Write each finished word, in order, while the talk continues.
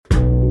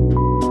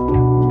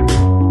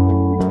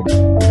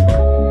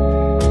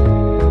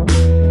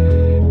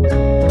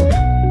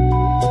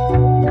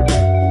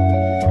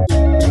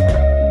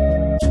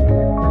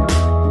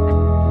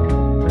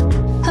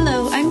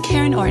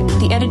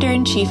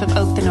editor-in-chief of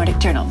Oak, the Nordic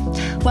Journal.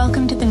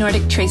 Welcome to the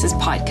Nordic Traces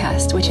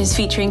podcast, which is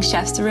featuring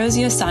chefs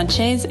Rosio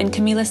Sanchez and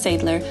Camila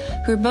Seidler,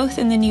 who are both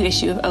in the new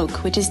issue of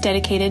Oak, which is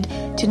dedicated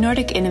to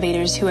Nordic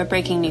innovators who are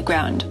breaking new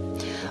ground.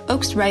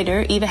 Oak's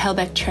writer, Eva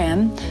Helbeck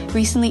Tram,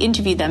 recently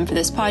interviewed them for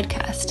this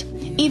podcast.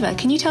 Eva,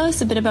 can you tell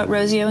us a bit about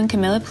Rosio and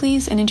Camila,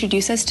 please, and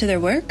introduce us to their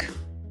work?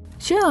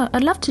 Sure,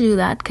 I'd love to do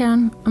that,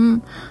 Karen.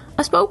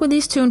 I spoke with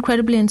these two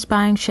incredibly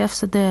inspiring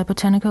chefs at the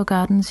Botanical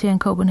Gardens here in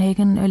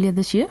Copenhagen earlier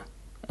this year,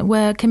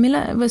 where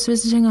Camila was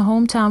visiting her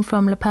hometown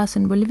from La Paz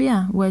in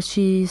Bolivia, where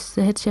she's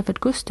the head chef at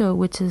Gusto,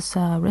 which is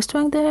a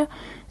restaurant there.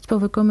 It's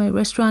both a gourmet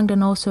restaurant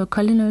and also a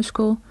culinary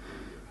school.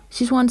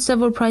 She's won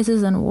several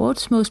prizes and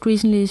awards. Most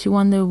recently, she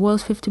won the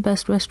World's 50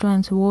 Best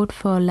Restaurants Award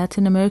for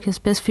Latin America's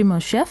Best Female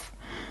Chef.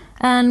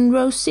 And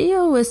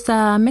Rosio is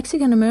a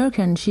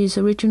Mexican-American. She's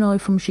originally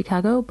from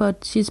Chicago,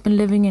 but she's been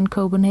living in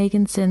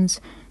Copenhagen since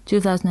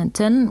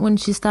 2010, when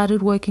she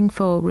started working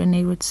for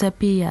Rene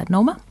Redzepi at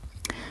Noma.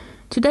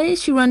 Today,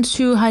 she runs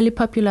two highly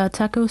popular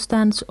taco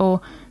stands, or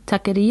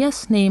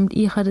taquerias, named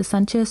Hija de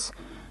Sanchez,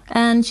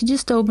 and she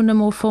just opened a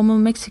more formal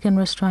Mexican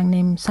restaurant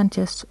named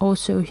Sanchez,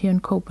 also here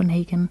in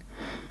Copenhagen.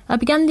 I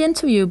began the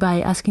interview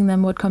by asking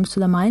them what comes to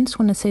their minds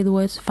when I say the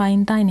words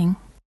fine dining.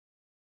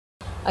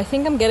 I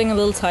think I'm getting a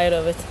little tired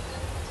of it.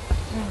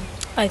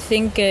 I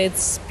think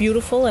it's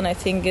beautiful, and I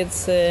think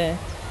it's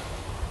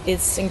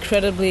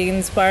incredibly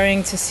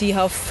inspiring to see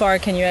how far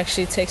can you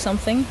actually take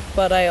something.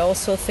 But I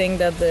also think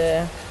that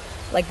the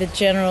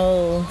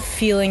general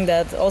feeling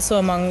that also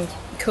among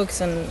cooks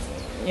and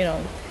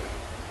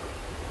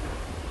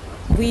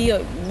we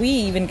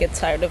even get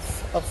tired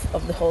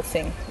of the whole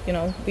thing.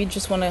 We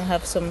just want to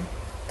have some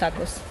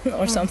tacos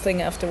or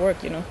something after work.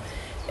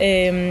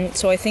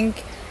 So I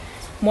think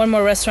more and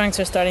more restaurants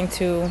are starting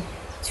to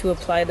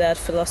apply that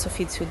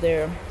philosophy to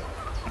their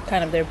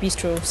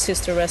bistro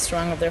sister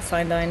restaurant of their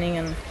fine dining.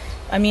 And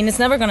I mean, it's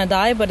never going to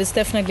die, but it's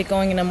definitely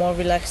going in a more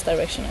relaxed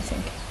direction, I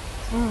think.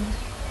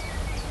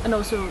 And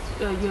also,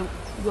 you're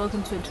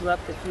welcome to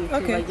interrupt if you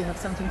feel like you have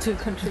something to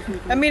contribute.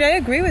 I mean, I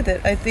agree with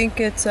it. I think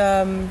it's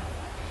a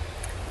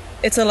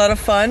lot of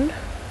fun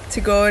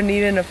to go and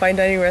eat in a fine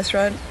dining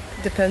restaurant.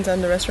 Depends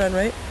on the restaurant,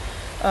 right?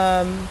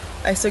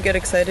 I still get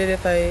excited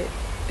if I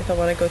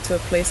want to go to a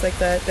place like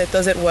that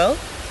does it well.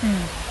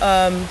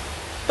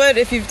 But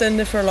if you've done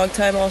it for a long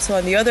time, also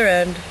on the other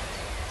end,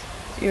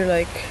 you're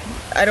like,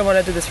 I don't want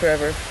to do this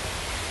forever,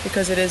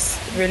 because it is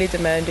really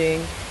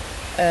demanding.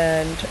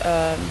 And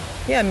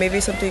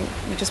maybe something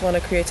you just want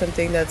to create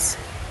something that's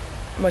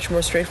much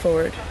more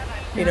straightforward,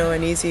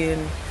 and easy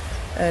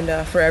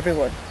and for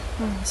everyone.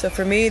 So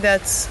for me,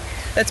 that's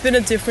been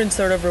a different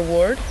sort of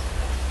reward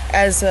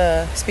as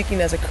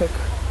speaking as a cook,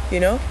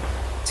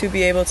 to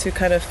be able to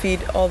kind of feed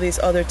all these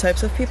other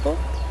types of people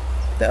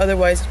that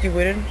otherwise you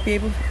wouldn't be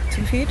able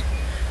to feed,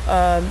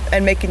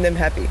 and making them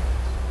happy.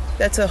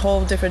 That's a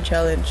whole different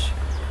challenge.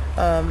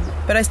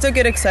 But I still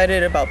get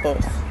excited about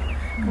both.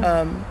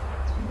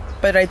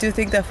 But I do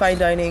think that fine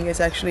dining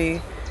is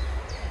actually,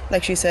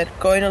 like she said,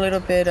 going a little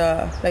bit,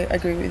 I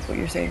agree with what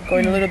you're saying,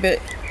 going a little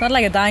bit... Not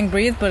like a dying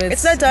breed, but it's...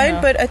 It's not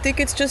dying, but I think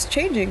it's just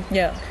changing.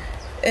 Yeah.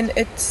 And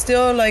it's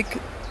still like,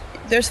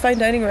 there's fine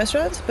dining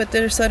restaurants, but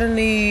they're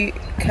suddenly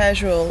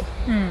casual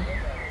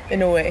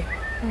in a way,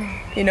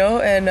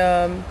 and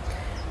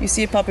you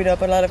see it popping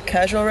up a lot of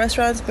casual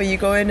restaurants, but you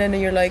go in and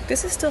you're like,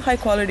 this is still high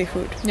quality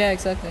food. Yeah,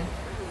 exactly.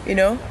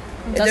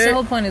 That's the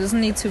whole point. It doesn't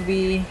need to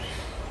be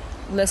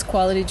less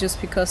quality just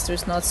because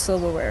there's not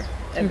silverware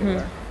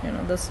everywhere.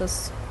 That's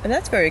just... And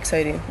that's very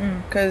exciting,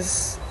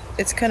 because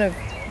it's kind of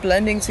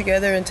blending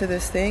together into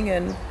this thing,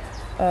 and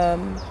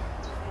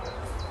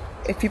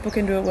if people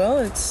can do it well,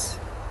 it's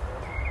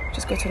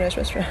just go to a nice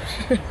restaurant.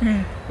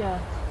 Yeah.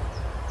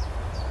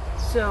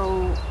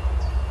 So,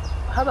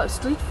 how about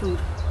street food?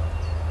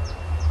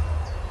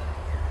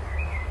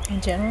 In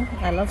general,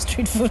 I love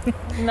street food.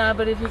 No,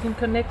 but if you can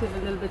connect it a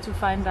little bit to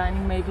fine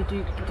dining, maybe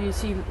do you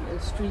see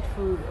street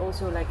food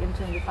also like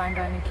entering the fine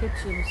dining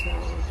kitchens?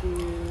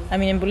 I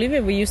mean, in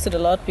Bolivia we used it a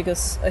lot,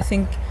 because I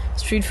think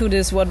street food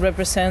is what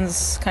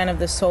represents kind of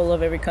the soul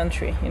of every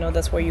country.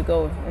 That's where you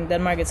go. In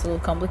Denmark it's a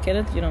little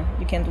complicated.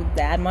 You can't do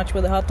that much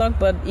with a hot dog,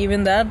 but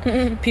even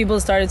that,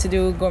 people started to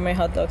do gourmet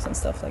hot dogs and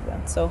stuff like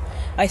that. So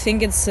I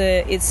think it's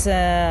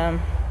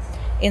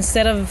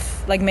instead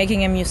of like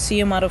making a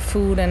museum out of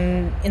food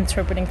and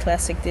interpreting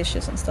classic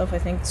dishes and stuff, I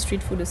think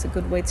street food is a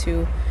good way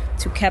to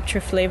capture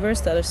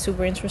flavors that are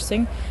super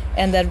interesting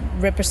and that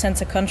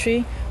represents a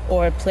country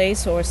or a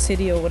place or a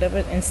city or whatever,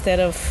 instead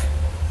of,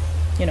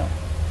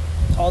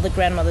 all the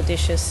grandmother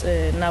dishes.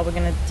 Now we're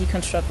going to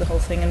deconstruct the whole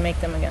thing and make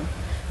them again.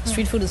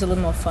 Street food is a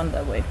little more fun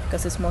that way,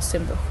 because it's more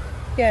simple.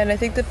 Yeah, and I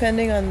think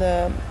depending on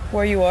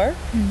where you are,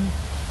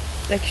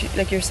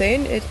 like you're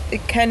saying,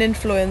 it can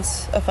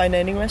influence a fine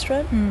dining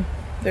restaurant.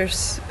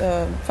 There's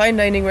fine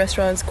dining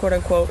restaurants, quote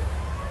unquote,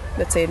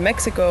 let's say in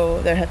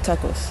Mexico, that have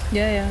tacos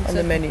on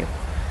the menu.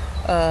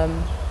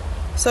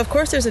 So of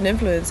course there's an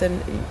influence,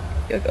 and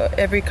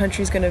every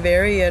country is going to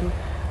vary, and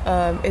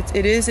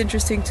it is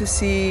interesting to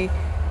see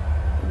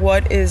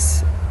what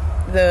is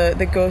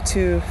the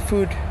go-to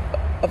food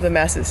of the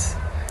masses,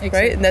 Exactly.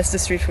 right? And that's the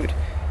street food.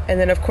 And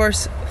then, of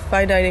course,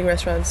 fine dining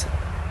restaurants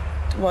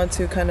want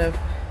to kind of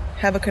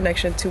have a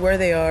connection to where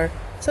they are.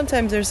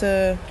 Sometimes there's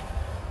a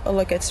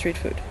look at street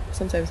food,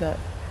 sometimes not.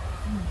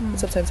 But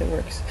sometimes it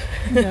works,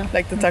 Yeah.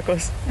 like the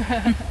tacos.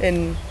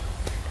 In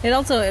It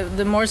also,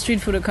 the more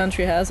street food a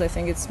country has, I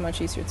think it's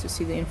much easier to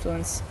see the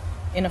influence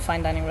in a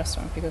fine dining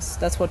restaurant, because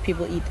that's what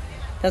people eat.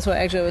 That's what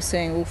actually I was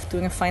saying. Oof,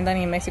 doing a fine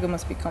dining in Mexico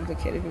must be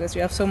complicated because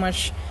you have so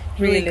much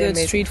really good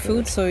amazing street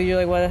food. So you're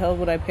like, why the hell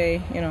would I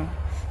pay,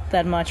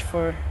 that much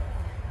for?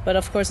 But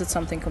of course, it's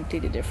something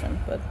completely different.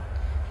 But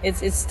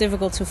it's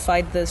difficult to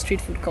fight the street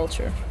food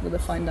culture with a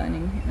fine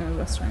dining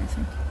restaurant, I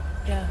think.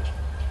 Yeah.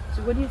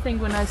 So what do you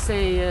think when I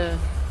say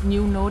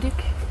New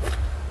Nordic?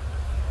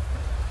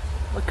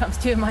 What comes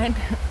to your mind?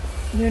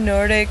 New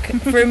Nordic,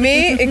 for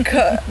me,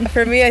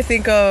 I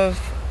think of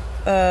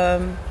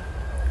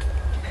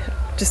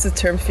just the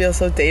term feels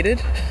so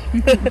dated.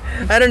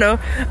 I don't know.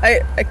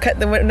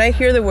 When I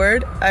hear the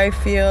word, I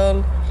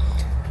feel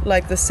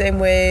like the same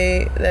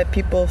way that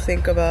people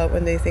think about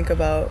when they think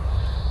about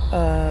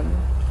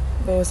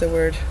what was the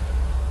word?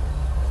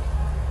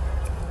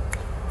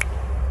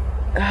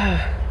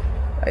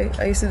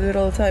 I used to do it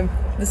all the time.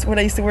 This is what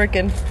I used to work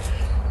in.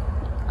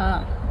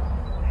 I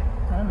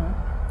don't know.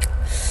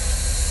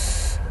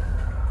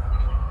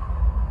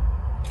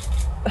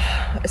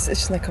 It's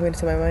just not coming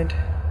to my mind.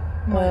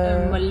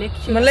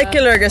 Molecular.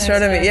 Molecular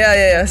gastronomy.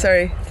 Exactly. Yeah.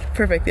 Sorry.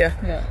 Perfect. Yeah.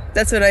 Yeah.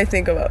 That's what I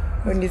think about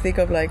when you think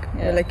of like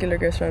Yeah. molecular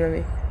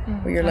gastronomy.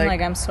 Where you're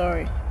I'm I'm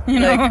sorry.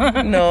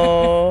 like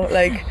no,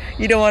 like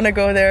you don't want to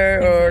go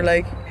there, or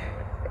like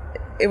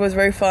it was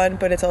very fun,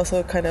 but it's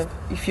also kind of,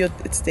 you feel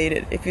it's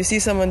dated. If you see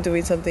someone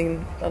doing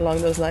something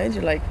along those lines,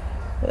 you're like,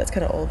 well, that's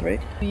kind of old,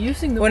 right?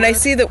 Using the When word. I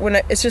see that,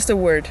 it's just a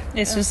word.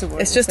 It's just a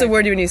word. It's just a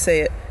word when you say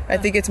it. I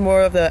think it's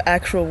more of the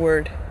actual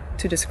word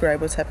to describe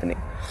what's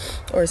happening,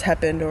 or has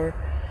happened, or.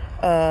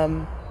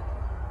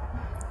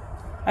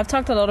 I've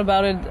talked a lot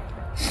about it,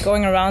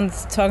 going around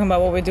talking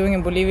about what we're doing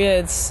in Bolivia.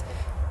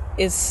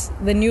 It's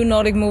the new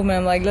Nordic movement.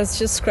 I'm like, let's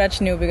just scratch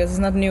new, because it's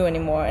not new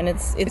anymore, and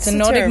it's a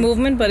Nordic term.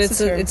 movement, but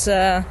It's a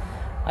term.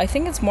 I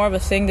think it's more of a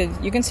thing that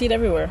you can see it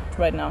everywhere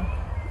right now.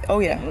 Oh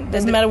yeah.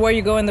 Doesn't matter where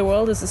you go in the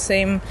world, it's the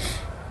same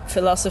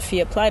philosophy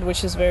applied,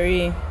 which is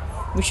we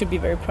should be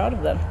very proud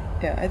of that.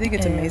 Yeah, I think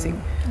it's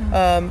amazing.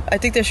 I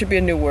think there should be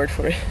a new word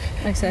for it.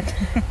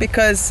 Exactly.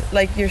 Because,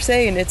 like you're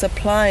saying, it's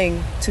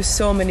applying to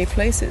so many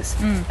places.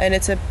 And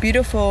it's a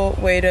beautiful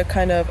way to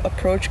kind of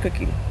approach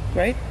cooking,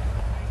 right?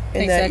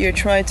 In that Exactly. you're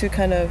trying to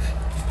kind of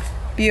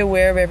be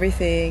aware of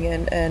everything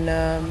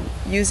and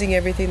using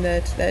everything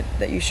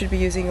that you should be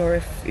using, or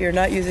if you're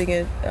not using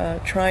it,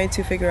 trying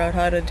to figure out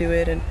how to do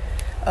it. And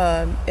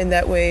in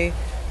that way,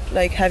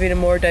 like having a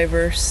more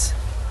diverse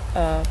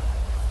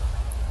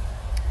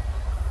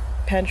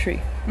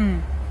pantry,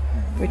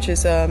 which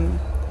is there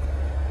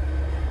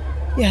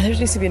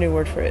needs to be a new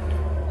word for it.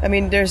 I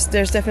mean, there's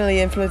definitely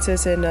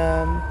influences in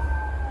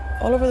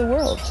all over the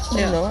world.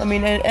 Yeah. You know, I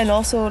mean, and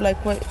also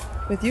like what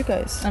with you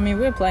guys. I mean,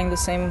 we're applying the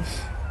same.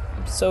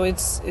 So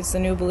it's the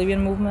new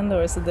Bolivian movement,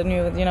 or is it the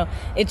new?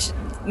 It's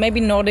maybe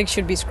Nordic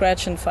should be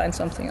scratched and find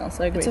something else.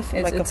 I agree.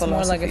 It's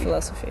more like a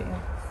philosophy.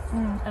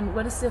 Yeah. And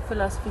what does the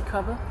philosophy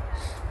cover?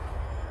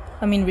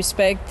 I mean,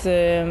 respect,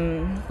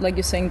 like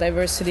you're saying,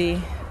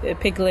 diversity,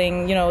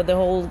 pickling, the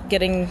whole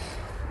getting,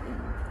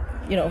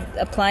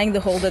 applying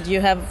the whole that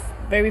you have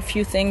very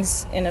few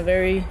things in a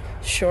very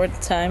short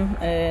time.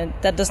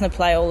 That doesn't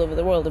apply all over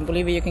the world. In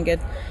Bolivia, you can get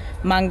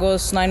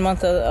mangoes 9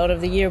 months out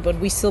of the year, but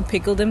we still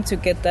pickle them to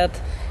get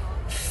that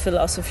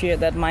philosophy or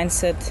that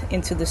mindset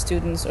into the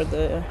students or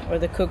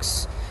the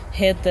cook's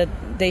head, that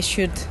they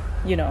should,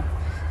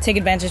 take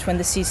advantage when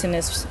the season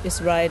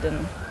is right.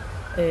 And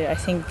I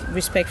think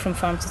respect from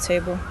farm to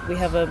table. We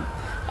have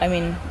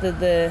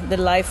the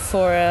life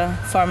for a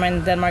farmer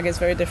in Denmark is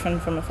very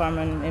different from a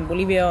farmer in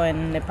Bolivia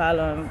and Nepal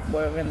or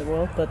wherever in the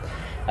world. But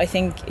I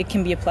think it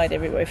can be applied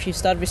everywhere. If you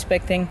start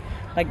respecting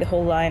like the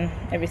whole line,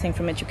 everything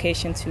from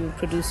education to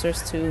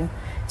producers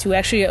to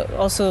actually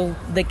also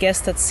the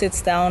guest that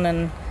sits down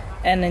and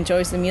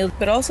enjoys the meal.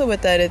 But also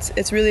with that,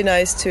 it's really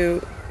nice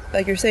to,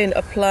 like you're saying,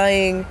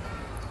 applying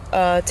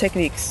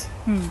techniques,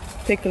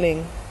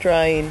 pickling,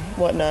 drying,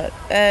 whatnot,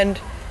 and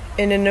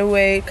in a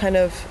way kind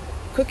of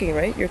cooking,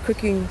 right? You're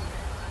cooking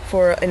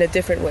in a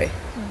different way,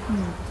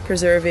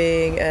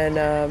 preserving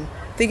and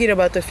thinking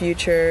about the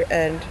future,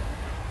 and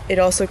it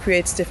also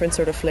creates different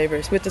sort of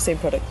flavors with the same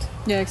product.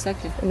 Yeah,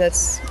 exactly. And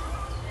that's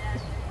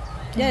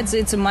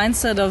it's a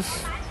mindset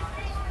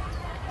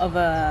of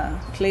a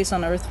place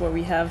on earth where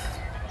we have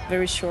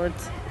very short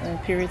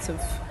periods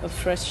of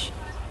fresh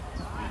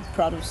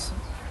produce.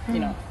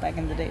 Back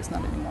in the days,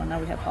 not anymore. Now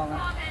we have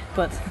Holland,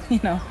 but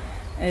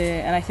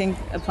and I think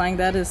applying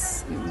that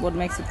is what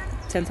makes it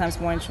 10 times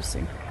more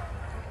interesting.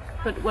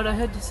 But what I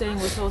heard you saying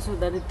was also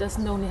that it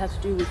doesn't only have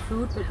to do with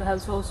food, but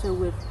perhaps also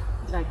with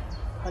like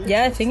politics.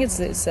 Yeah, I think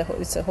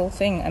it's a whole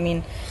thing. I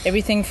mean,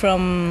 everything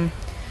from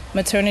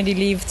maternity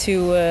leave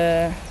to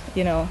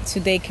to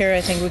daycare.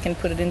 I think we can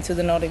put it into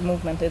the Nordic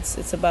movement.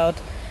 It's about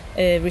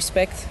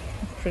respect,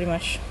 pretty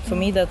much. For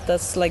me,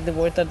 that's like the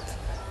word that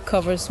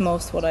covers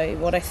most what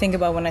I think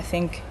about when I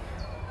think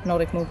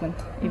Nordic movement,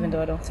 even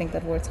though I don't think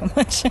that word so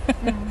much.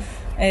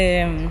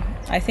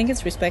 I think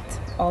it's respect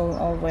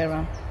all the way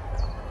around.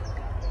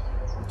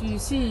 Do you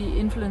see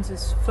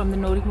influences from the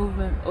Nordic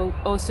movement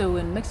also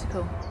in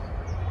Mexico?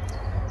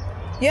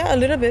 Yeah, a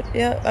little bit,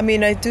 yeah. I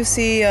mean, I do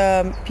see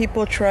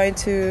people trying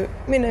to...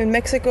 I mean, in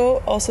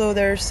Mexico, also,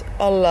 there's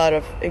a lot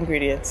of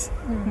ingredients.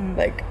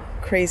 Like,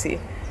 crazy.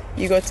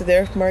 You go to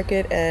their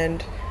market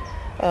and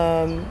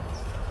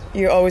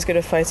you're always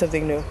going to find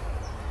something new.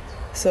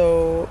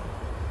 So...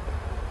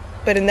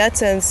 But in that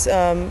sense,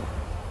 a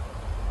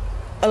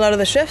lot of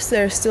the chefs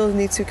there still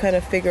need to kind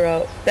of figure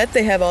out that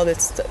they have all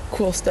this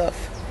cool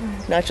stuff.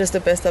 Not just the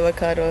best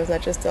avocados,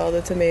 not just all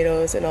the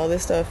tomatoes and all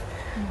this stuff.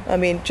 I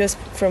mean, just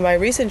from my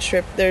recent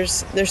trip,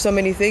 there's so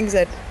many things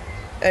that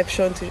I've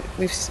shown to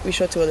we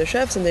showed to other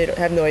chefs, and they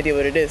have no idea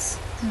what it is.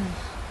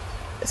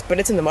 But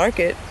it's in the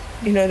market.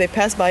 You know, they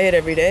pass by it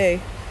every day.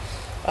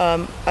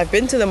 I've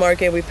been to the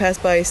market. We pass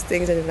by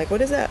things, and they're like,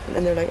 "What is that?"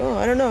 And they're like, "Oh,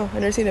 I don't know.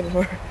 I've never seen it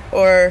before."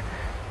 Or,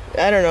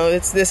 I don't know.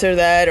 It's this or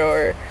that.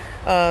 Or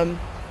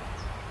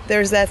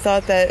there's that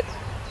thought that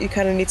you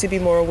kind of need to be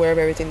more aware of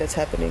everything that's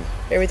happening,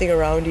 everything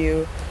around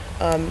you.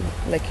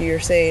 Like you're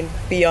saying,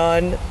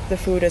 beyond the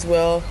food as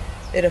well,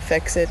 it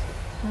affects it.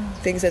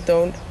 Things that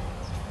don't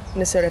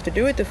necessarily have to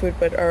do with the food,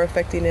 but are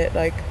affecting it,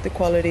 like the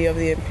quality of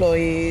the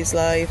employee's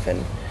life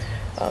and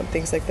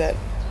things like that.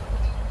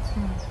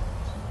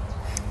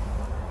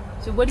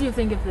 So what do you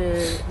think of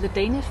the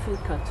Danish food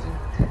culture?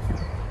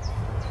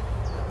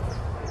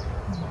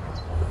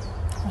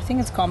 I think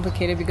it's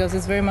complicated because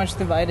it's very much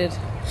divided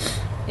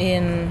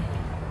in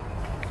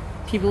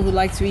people who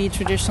like to eat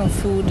traditional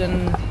food,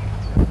 and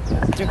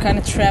they're kind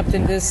of trapped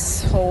in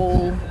this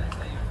whole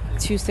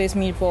Tuesdays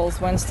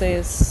meatballs,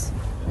 Wednesdays,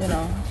 you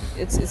know,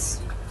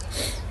 it's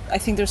I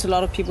think there's a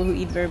lot of people who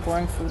eat very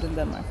boring food in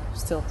Denmark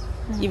still,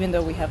 even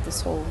though we have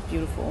this whole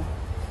beautiful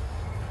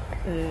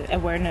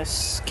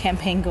awareness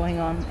campaign going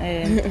on.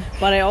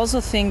 But I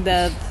also think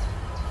that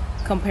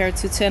compared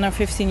to 10 or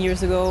 15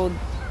 years ago,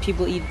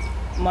 people eat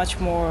much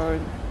more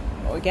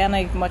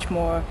organic, much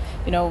more,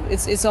 you know,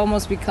 it's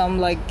almost become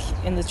like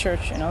in the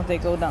church, you know, they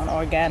go down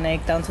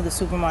organic, down to the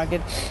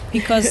supermarket,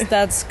 because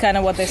that's kind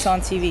of what they saw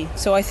on TV.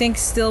 So I think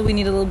still we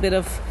need a little bit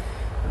of,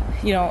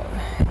 you know,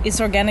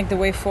 is organic the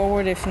way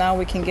forward? If now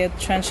we can get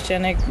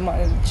transgenically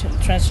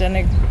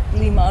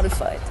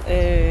modified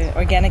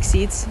organic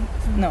seeds,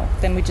 no,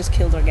 then we just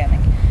killed organic.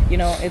 You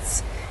know,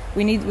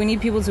 we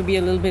need people to be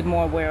a little bit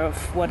more aware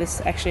of what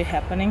is actually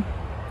happening.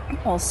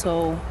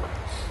 Also,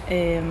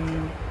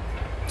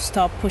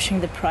 stop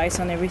pushing the price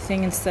on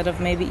everything. Instead of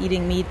maybe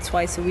eating meat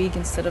twice a week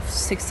instead of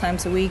 6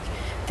 times a week,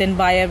 then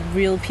buy a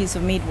real piece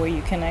of meat where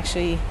you can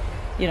actually,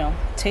 you know,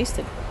 taste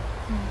it.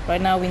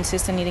 Right now we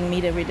insist on eating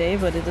meat every day,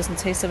 but it doesn't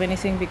taste of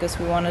anything because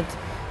we wanted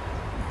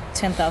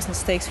 10,000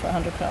 steaks for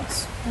 100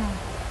 crowns.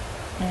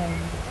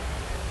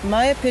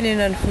 My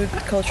opinion on food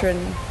culture in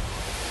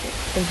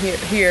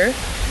here,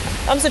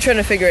 I'm still trying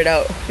to figure it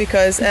out,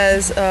 because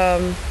as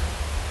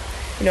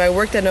you know, I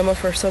worked at Noma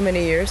for so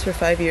many years, for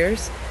 5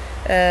 years,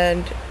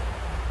 and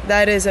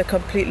that is a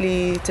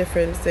completely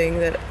different thing.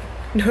 That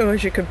no one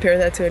should compare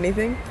that to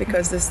anything,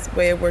 because this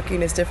way of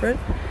working is different.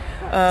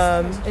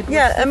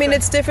 Yeah, I mean,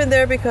 it's different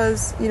there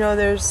because, you know,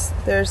 there's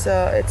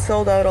it's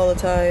sold out all the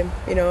time,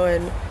 you know,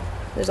 and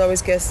there's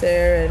always guests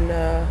there, and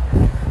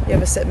you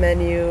have a set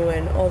menu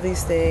and all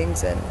these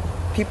things, and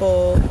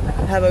people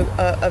have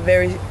a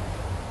very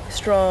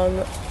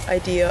strong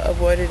idea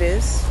of what it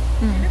is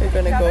they're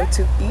going to go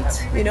to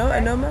eat, you know,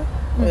 at Noma,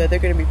 or that they're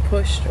going to be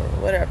pushed or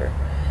whatever.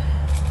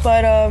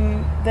 But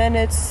then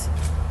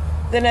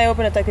I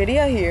open a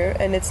taqueria here,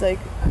 and it's like,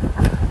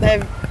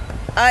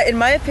 in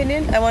my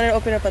opinion, I wanted to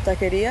open up a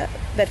taqueria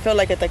that felt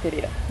like a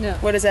taqueria. Yeah.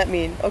 What does that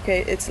mean?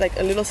 Okay, it's like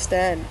a little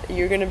stand.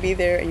 You're going to be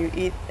there and you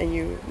eat, and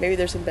maybe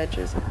there's some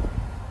benches.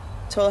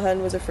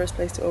 Tolhan was the first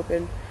place to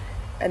open,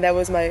 and that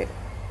was my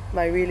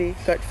really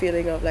gut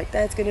feeling of like,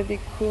 that's going to be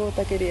cool,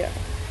 taqueria.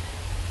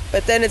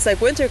 But then it's like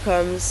winter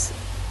comes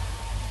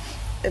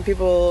and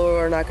people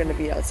are not going to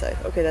be outside.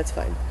 Okay, that's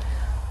fine.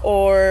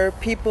 Or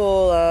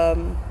people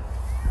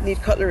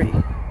need cutlery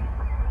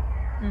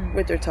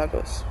with their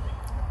tacos.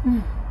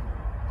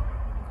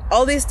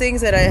 All these things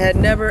that I had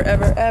never,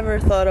 ever, ever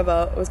thought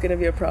about was going to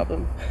be a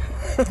problem.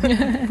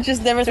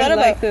 Just never thought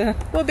about it.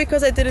 Well,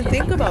 because I didn't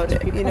think about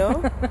it, you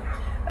know?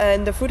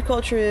 And the food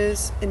culture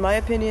is, in my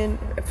opinion,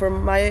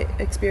 from my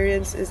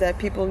experience, is that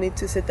people need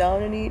to sit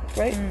down and eat,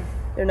 right?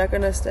 They're not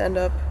going to stand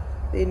up.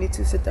 They need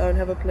to sit down,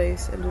 have a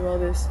place, and do all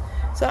this.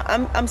 So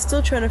I'm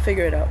still trying to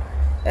figure it out.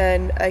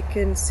 And I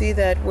can see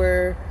that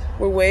we're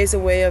ways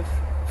away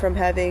from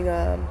having...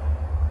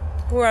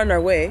 we're on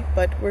our way,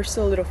 but we're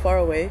still a little far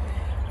away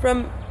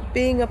from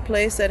being a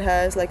place that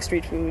has like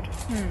street food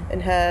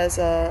and has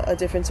a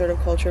different sort of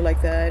culture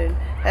like that, and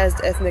has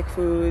ethnic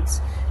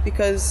foods,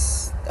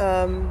 because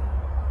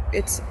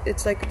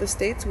it's like the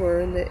States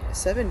were in the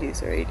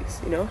 70s or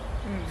 80s, you know,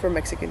 for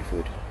Mexican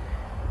food.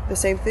 the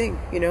same thing,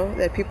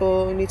 that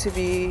people need to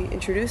be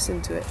introduced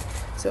into it.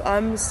 So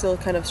I'm still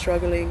kind of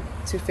struggling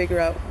to figure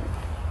out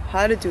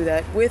how to do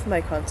that with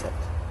my concept.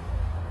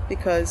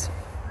 Because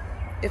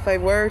if I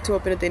were to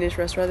open a Danish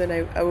restaurant, then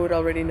I would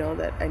already know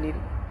that I need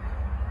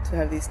to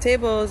have these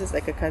tables. It's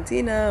like a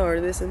cantina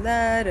or this and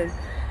that. And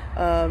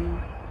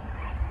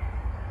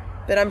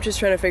but I'm just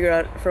trying to figure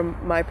out from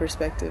my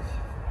perspective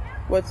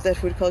what that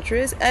food culture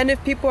is. And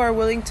if people are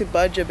willing to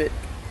budge a bit.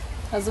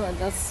 That's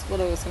what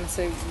I was going to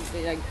say.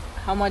 Like,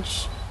 how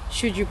much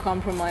should you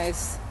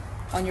compromise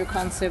on your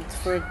concept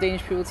for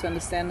Danish people to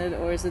understand it,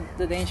 or is it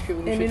the Danish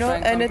people who should try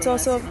and compromise? And it's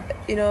also,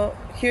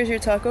 here's your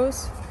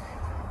tacos.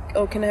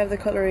 Oh, can I have the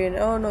cutlery? And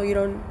oh no, you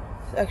don't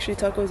actually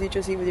tacos. You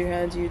just eat with your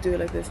hands. You do it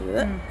like this and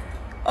that.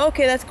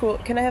 Okay, that's cool.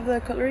 Can I have the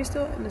cutlery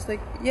still? And it's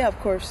like, yeah, of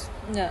course.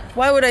 Yeah.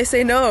 Why would I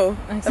say no?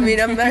 I mean,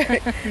 I'm not.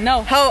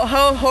 No.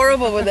 How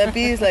horrible would that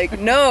be? It's like,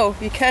 no,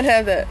 you can't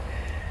have that.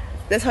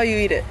 That's how you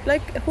eat it.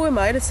 Like, who am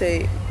I to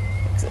say,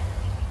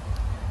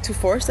 to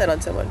force that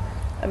on someone?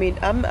 I mean,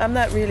 I'm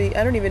not really,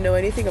 I don't even know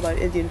anything about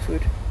Indian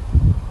food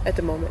at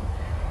the moment.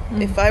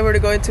 If I were to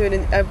go into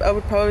it, I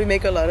would probably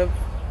make a lot of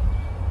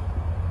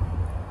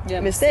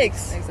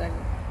mistakes. Exactly.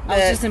 I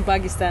was just in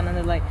Pakistan, and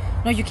they're like,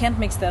 no, you can't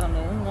mix that. I'm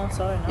like, no,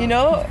 sorry.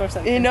 No. Of course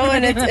I can.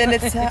 And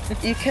it's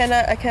you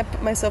cannot. I can't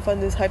put myself on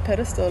this high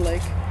pedestal.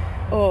 Like,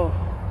 oh,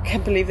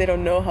 can't believe they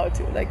don't know how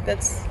to. Like,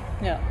 that's.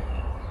 Yeah.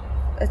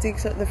 I think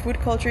so. The food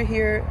culture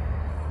here,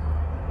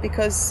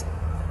 because,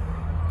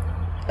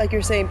 like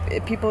you're saying,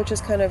 people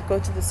just kind of go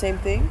to the same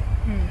thing.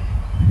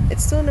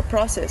 It's still in the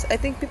process. I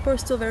think people are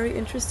still very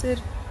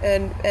interested,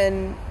 and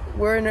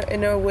we're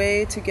in a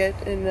way to get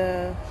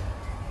in.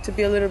 To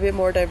be a little bit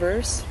more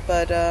diverse,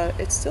 but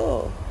it's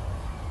still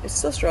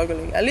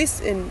struggling. At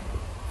least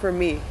for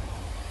me.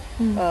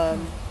 But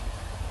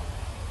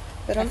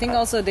I think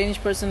also a Danish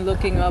person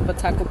looking up a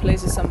taco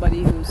place is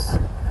somebody who's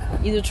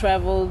either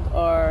traveled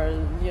or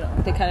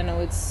they kind of know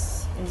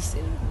it's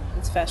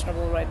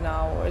fashionable right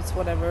now, or it's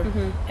whatever.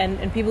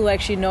 And people who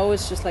actually know,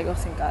 it's just like, oh,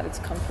 thank God, it's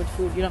comfort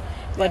food,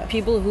 But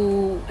people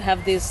who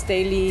have this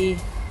daily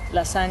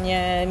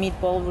lasagna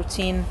meatball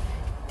routine,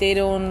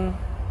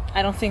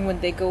 I don't think when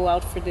they go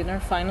out for dinner,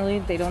 finally,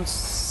 they don't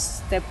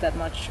step that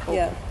much over.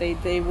 Yeah.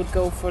 They would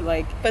go for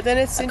but then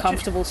it's a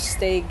comfortable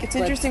steak. It's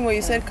interesting what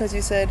you said, because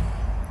you said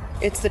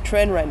it's the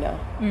trend right now.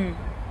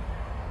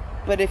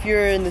 But if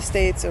you're in the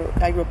States, or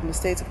I grew up in the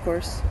States, of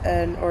course,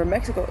 or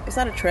Mexico, it's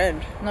not a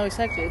trend. No,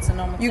 exactly. It's a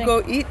normal thing. You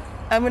go eat.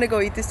 I'm gonna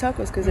go eat these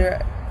tacos because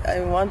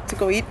I want to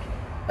go eat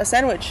a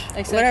sandwich.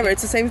 Exactly. Whatever.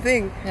 It's the same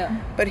thing.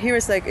 Yeah. But here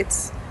it's like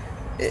it's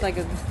like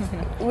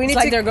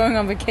they're going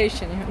on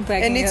vacation.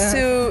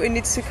 It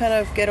needs to kind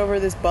of get over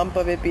this bump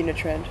of it being a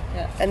trend.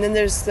 Yeah. And then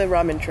there's the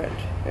ramen trend,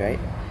 right?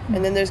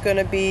 And then there's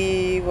gonna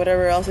be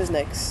whatever else is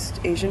next,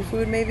 Asian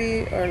food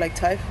maybe, or like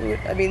Thai food.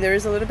 I mean, there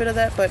is a little bit of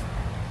that, but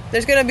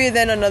there's gonna be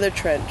then another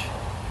trend,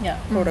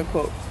 quote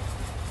unquote.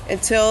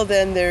 Until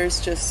then, there's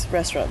just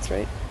restaurants,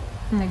 right?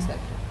 Exactly.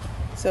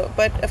 So,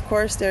 but of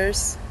course,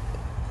 there's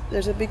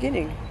a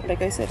beginning.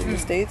 Like I said, in the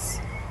States,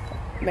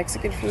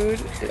 Mexican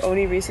food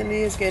only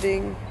recently is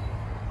getting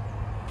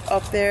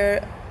up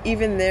there.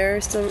 Even they're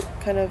still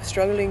kind of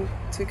struggling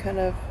to kind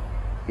of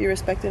be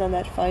respected on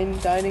that fine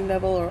dining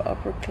level or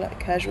upper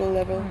casual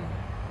level.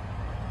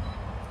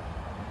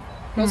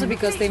 Also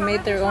because they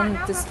made their own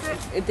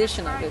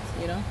edition of it,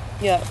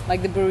 Yeah.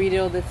 Like the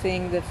burrito, the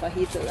thing, the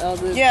fajita, all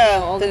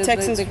the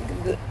Texas,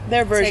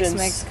 their versions.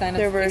 Tex-Mex kind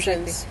their of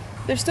versions. Exactly.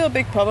 There's still a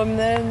big problem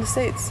there in the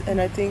States,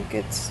 and I think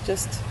it's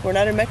just we're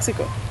not in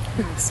Mexico,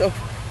 so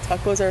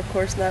tacos are of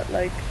course not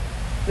like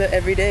the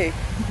everyday.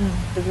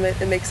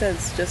 It makes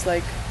sense, just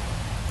like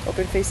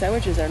open-faced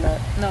sandwiches are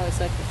not. No,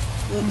 exactly.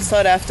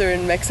 Sought after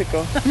in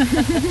Mexico.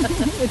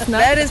 It's not.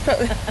 That is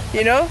probably,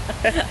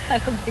 I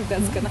don't think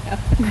that's gonna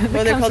happen.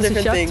 Well, they're called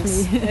different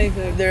things.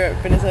 Exactly. They're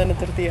Venezuelan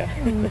tortilla.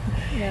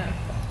 Yeah.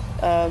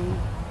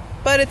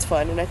 But it's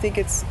fun, and I think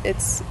it's.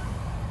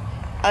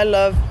 I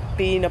love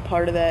being a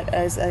part of that,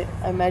 as I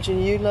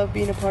imagine you love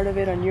being a part of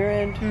it on your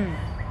end,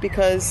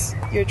 because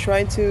you're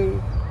trying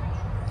to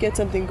get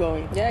something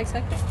going. Yeah,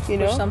 exactly.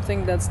 For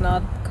something that's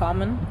not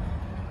common.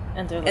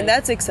 And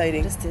that's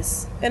exciting. What is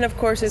this? And of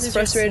course, it's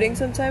frustrating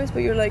sometimes, but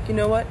you're like, you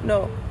know what?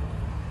 No,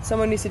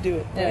 someone needs to do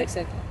it. Yeah, right?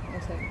 exactly.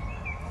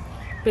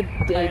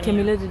 But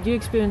Camilla, did you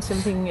experience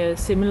something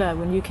similar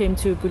when you came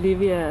to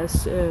Bolivia?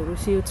 As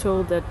Rocio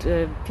told that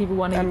people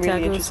want to eat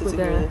tacos with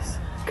their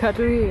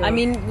cutlery. Or? I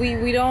mean,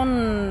 we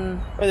don't.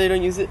 Or they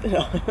don't use it.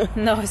 No.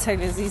 No,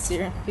 exactly. It's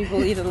easier.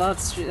 People eat a lot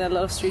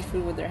of street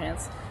food with their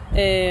hands.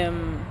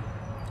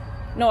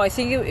 No, I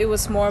think it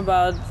was more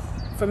about.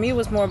 For me, it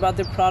was more about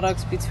the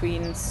products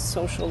between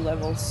social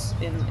levels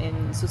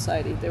in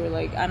society. They were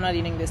like, I'm not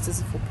eating this. This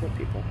is for poor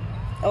people.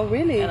 Oh,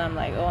 really? And I'm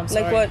like, oh, I'm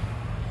sorry. Like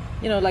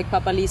what? Like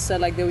papalisa,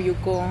 like the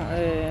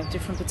uyuko,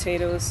 different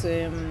potatoes,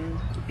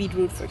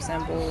 beetroot, for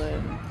example,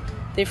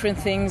 different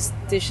things,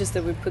 dishes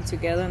that we put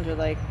together, and they're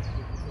like,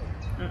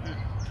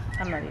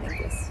 I'm not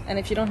eating this. And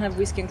if you don't have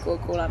whiskey and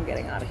Coca-Cola, I'm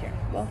getting out of here.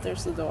 Well,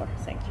 there's the door.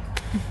 Thank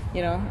you.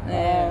 you know.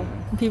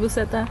 People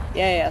said that.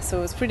 Yeah. So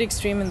it was pretty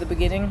extreme in the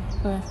beginning.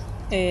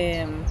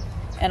 Okay.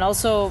 And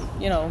also,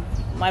 you know,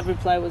 my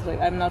reply was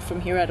like, I'm not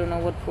from here, I don't know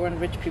what poor and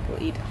rich people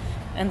eat.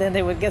 And then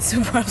they would get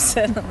super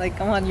upset. I'm like,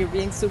 come on, you're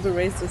being super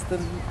racist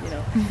and, you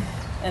know,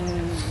 and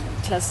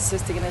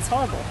classistic, and it's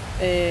horrible.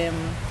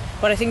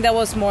 But I think that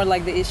was more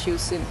like the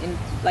issues in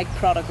like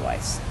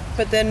product-wise.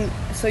 But then,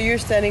 so you're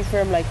standing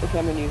firm, like, okay,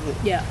 I'm gonna use it.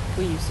 Yeah,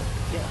 we use it.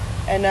 Yeah.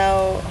 And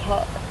now,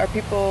 how are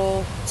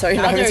people? Sorry,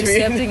 now they're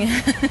accepting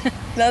it.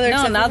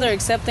 Now they're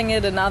accepting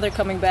it, and now they're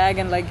coming back.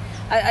 And like,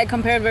 I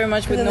compared very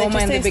much with Noma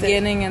in the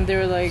beginning, and they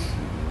were like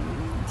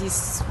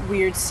these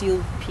weird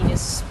seal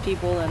penis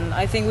people, and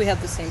I think we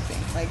have the same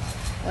thing. Like,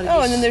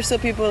 and then there's still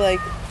people like,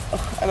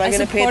 oh, am I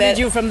going to pay that? I supported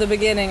you from the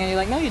beginning, and you're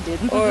like, no, you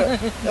didn't. or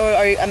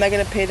am I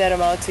going to pay that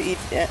amount to eat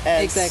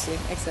ants?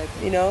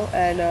 Exactly. You know,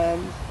 and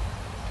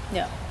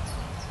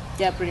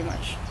yeah, pretty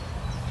much.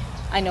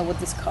 I know what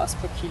this costs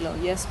per kilo,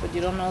 yes, but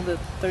you don't know the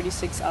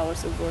 36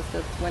 hours of work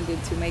that went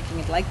into making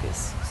it like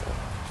this. So,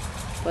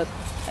 but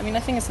I mean, I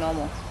think it's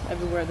normal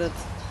everywhere. That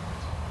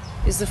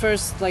it's the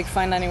first like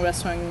fine dining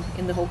restaurant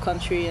in the whole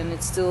country, and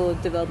it's still a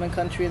development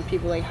country, and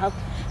people are like, how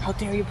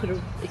dare you put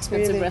an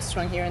expensive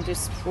restaurant here and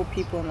there's 4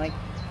 people, and like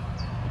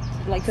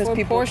 4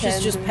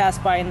 Porsches just pass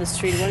by in the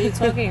street. What are you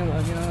talking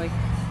about? You know, like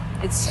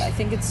I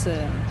think it's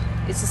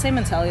the same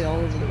mentality all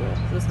over the world.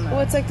 It doesn't matter.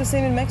 Well, it's like the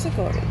same in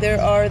Mexico.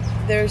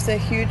 There's a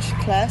huge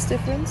class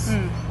difference,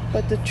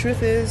 but the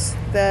truth is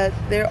that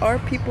there are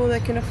people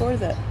that can afford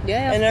that,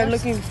 and are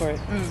looking for it.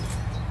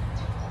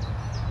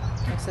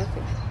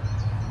 Exactly,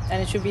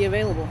 and it should be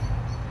available.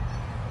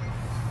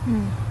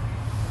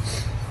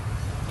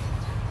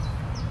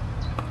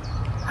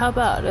 How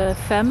about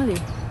family?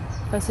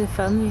 If I say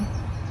family,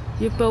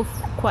 you're both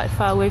quite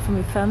far away from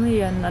your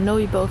family, and I know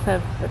you both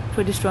have a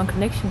pretty strong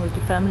connection with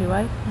your family,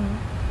 right?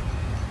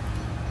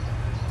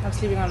 I'm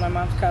sleeping on my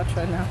mom's couch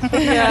right now.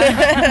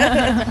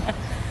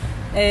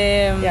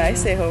 Yeah, I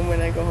stay home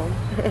when I go home.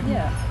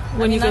 Yeah.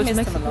 When you go to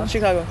Mexico?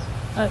 Chicago.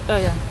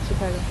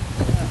 Chicago.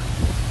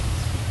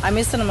 I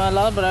miss them a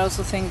lot, but I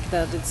also think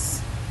that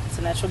it's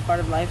a natural part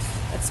of life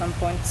at some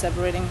point,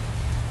 separating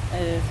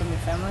from your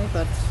family.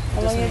 But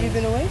how long have you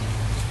been away?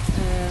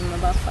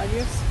 About 5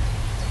 years.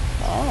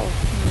 Oh.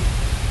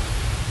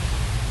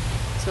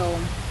 So,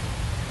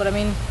 but I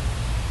mean,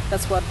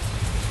 that's what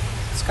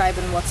Skype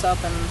and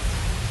WhatsApp and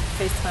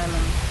FaceTime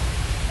and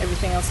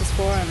everything else is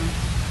for. And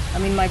I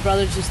mean, my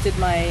brother just did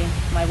my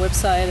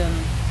website, and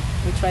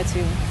we try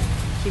to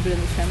keep it in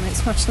the family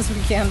as much as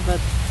we can. But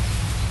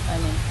I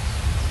mean,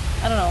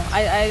 I don't know.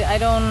 I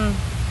don't.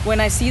 When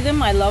I see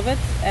them, I love it,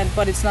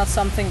 but it's not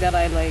something that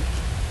I like,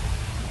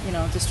 you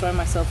know, destroy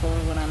myself over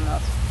when I'm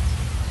not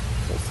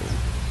close to them.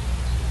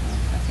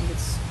 I think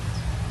it's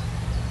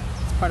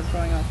part of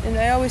growing up. And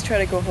I always try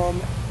to go home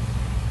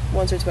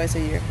once or twice a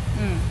year.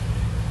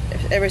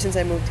 Ever since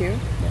I moved here.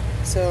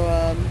 Yeah.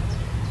 So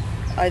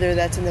either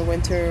that's in the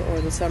winter or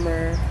the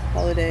summer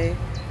holiday.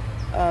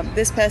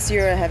 This past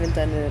year I haven't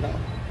done it at all.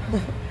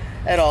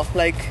 At all.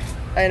 Like,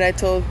 and I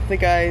told the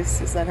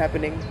guys it's not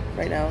happening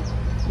right now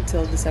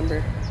until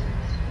December.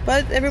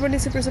 But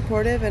everybody's super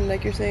supportive, and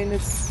like you're saying,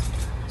 it's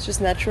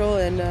just natural,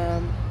 and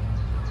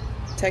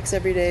text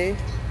every day.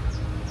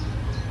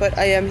 But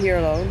I am here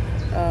alone.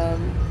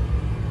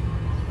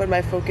 But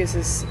my focus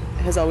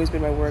has always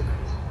been my work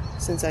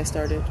since I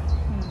started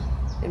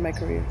in my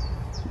career.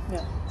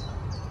 Yeah.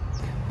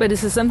 But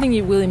is it something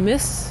you really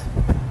miss,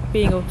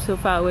 being so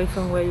far away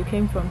from where you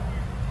came from?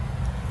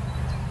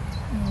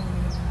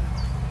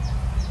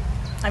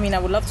 I mean, I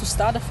would love to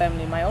start a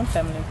family, my own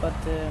family, but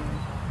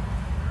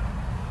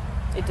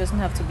it doesn't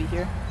have to be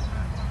here.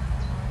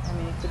 I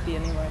mean, it could be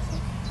anywhere, I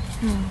think.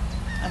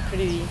 I'm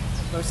pretty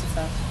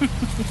versatile.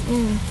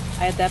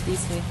 I adapt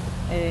easily.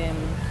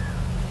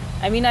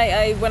 I mean,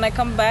 I when I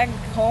come back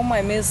home,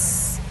 I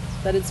miss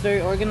that it's very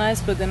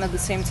organized, but then at the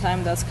same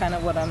time, that's kind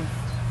of what I'm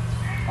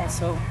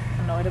also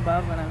annoyed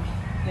about when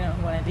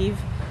when I leave,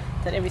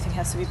 that everything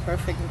has to be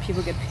perfect, and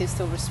people get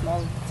pissed over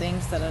small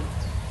things that are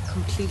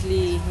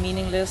completely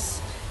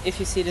meaninless if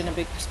you see it in a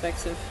big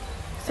perspective.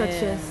 Such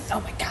as,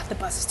 oh my god, the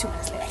bus is 2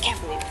 minutes late. I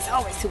can't believe it's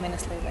always 2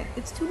 minutes late. Like,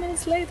 it's 2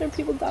 minutes late. There are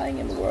people dying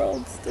in the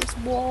world. There's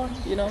war.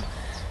 You know,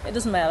 it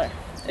doesn't matter.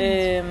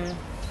 And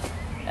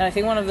I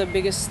think one of the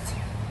biggest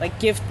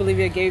gift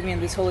Bolivia gave me in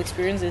this whole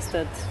experience is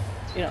that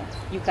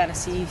you kind of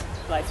see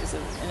life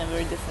in a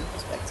very different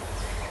perspective.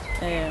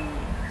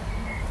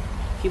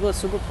 People are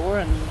super poor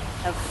and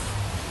have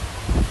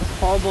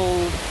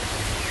horrible,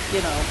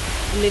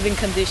 living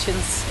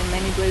conditions in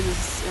many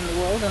places in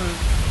the world,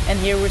 and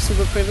here we're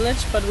super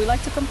privileged, but we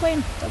like to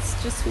complain. That's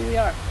just who we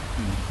are.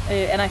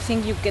 And I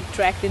think you get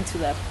dragged into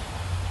that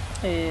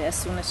as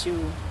soon as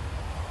you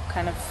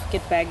kind of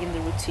get back in the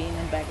routine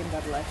and back in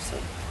that life. So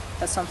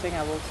that's something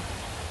I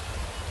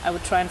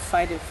would try and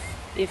fight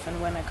if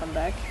and when I come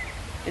back.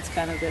 It's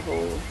kind of the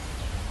whole,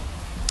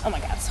 oh my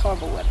god, it's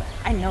horrible weather.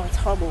 I know it's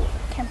horrible weather.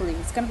 I can't believe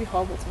it's gonna be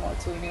horrible tomorrow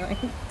too. And you're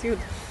like, dude,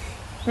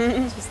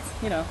 just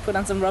put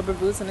on some rubber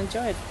boots and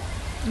enjoy it.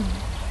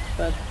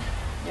 But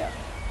yeah.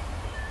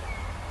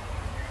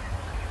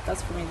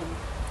 that's for me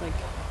the like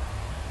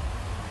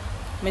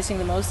missing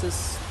the most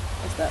is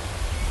that.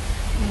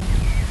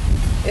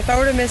 If I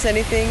were to miss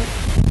anything,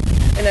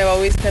 and I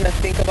always kind of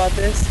think about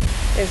this,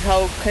 is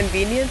how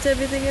convenient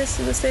everything is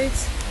in the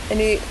States.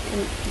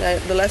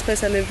 The last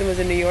place I lived in was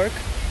in New York,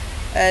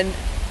 and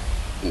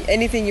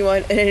anything you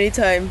want at any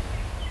time,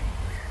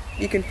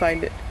 you can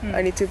find it.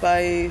 I need to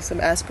buy some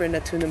aspirin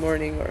at 2 in the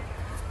morning,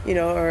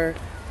 or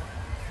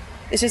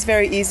it's just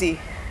very easy.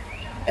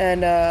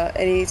 And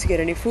to get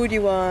any food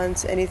you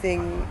want,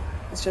 anything,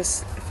 it's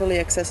just fully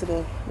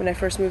accessible. When I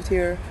first moved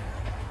here,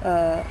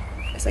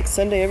 it's like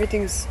Sunday,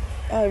 everything's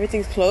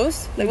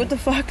closed. Like, what the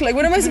fuck? Like,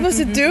 what am I supposed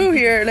to do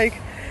here? Like,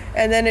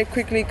 and then it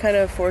quickly kind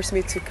of forced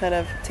me to kind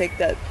of take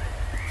that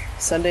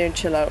Sunday and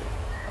chill out,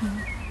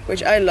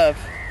 which I love.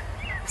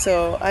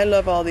 So I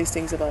love all these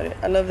things about it.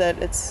 I love that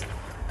it's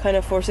kind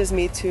of forces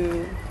me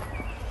to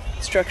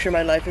structure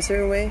my life a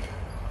certain way.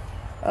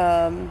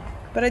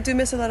 But I do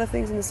miss a lot of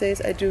things in the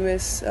States. I do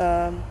miss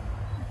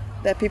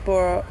that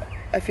people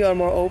I feel are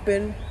more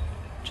open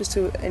just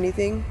to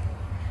anything,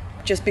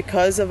 just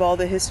because of all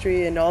the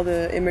history and all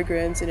the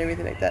immigrants and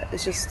everything like that.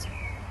 It's just,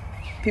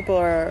 people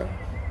are,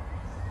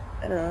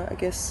 I don't know, I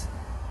guess,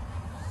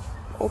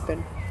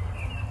 open.